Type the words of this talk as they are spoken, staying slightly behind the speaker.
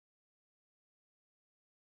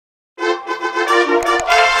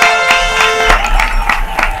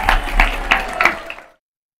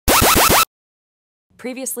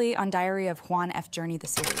Previously on Diary of JuanF Journey the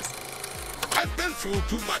series. I've been through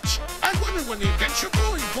too much. I wonder when the adventure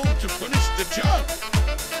boy home to finish the job.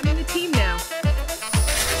 I'm in the team now.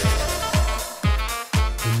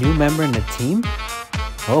 A new member in the team?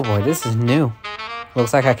 Oh boy, this is new.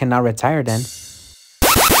 Looks like I cannot retire then.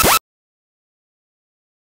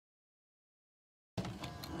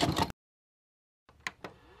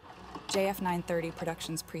 JF 930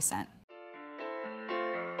 Productions present.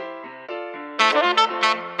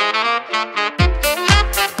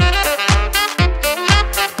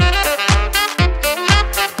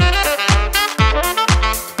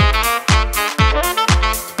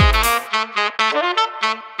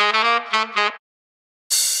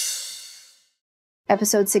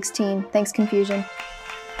 Episode 16, Thanks-Confusión.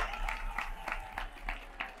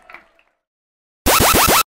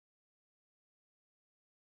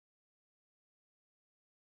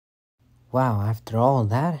 Wow, after all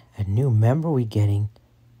that, a new member we getting.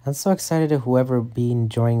 I'm so excited to whoever be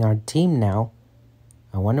joining our team now.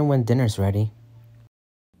 I wonder when dinner's ready.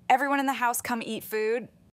 Everyone in the house come eat food.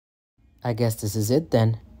 I guess this is it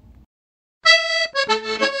then.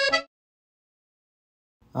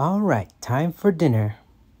 Alright, time for dinner.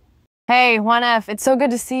 Hey, JuanF, it's so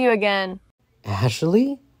good to see you again.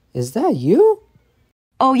 Ashley? Is that you?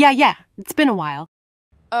 Oh, yeah. It's been a while.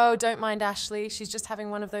 Oh, don't mind Ashley. She's just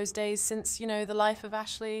having one of those days since, the life of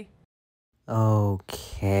Ashley.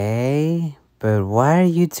 Okay, but why are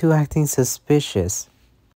you two acting suspicious?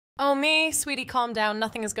 Oh, me? Sweetie, calm down.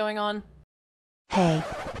 Nothing is going on. Hey,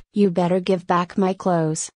 you better give back my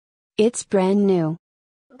clothes. It's brand new.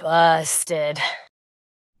 Busted.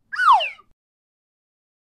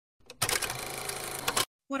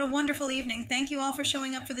 What a wonderful evening. Thank you all for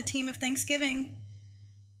showing up for the team of Thanksgiving.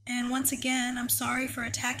 And once again, I'm sorry for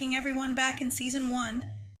attacking everyone back in Season 1.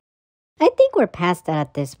 I think we're past that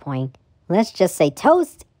at this point. Let's just say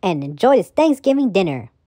toast and enjoy this Thanksgiving dinner.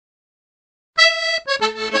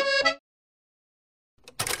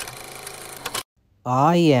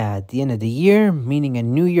 Aw yeah, at the end of the year, meaning a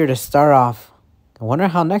new year to start off. I wonder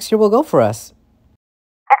how next year will go for us.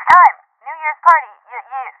 It's time! New Year's party!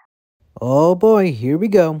 Oh boy, here we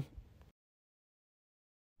go.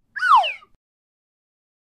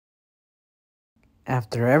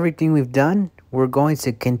 After everything we've done, we're going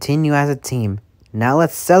to continue as a team. Now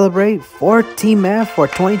let's celebrate for Team F for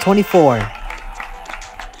 2024.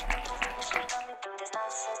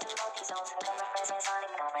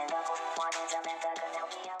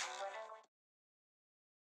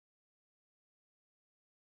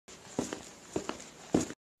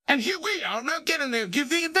 And here we are now getting there. Give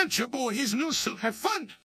the adventure boy his new suit. Have fun.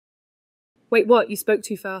 Wait, what? You spoke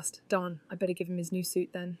too fast. Darn, I better give him his new suit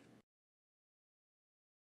then.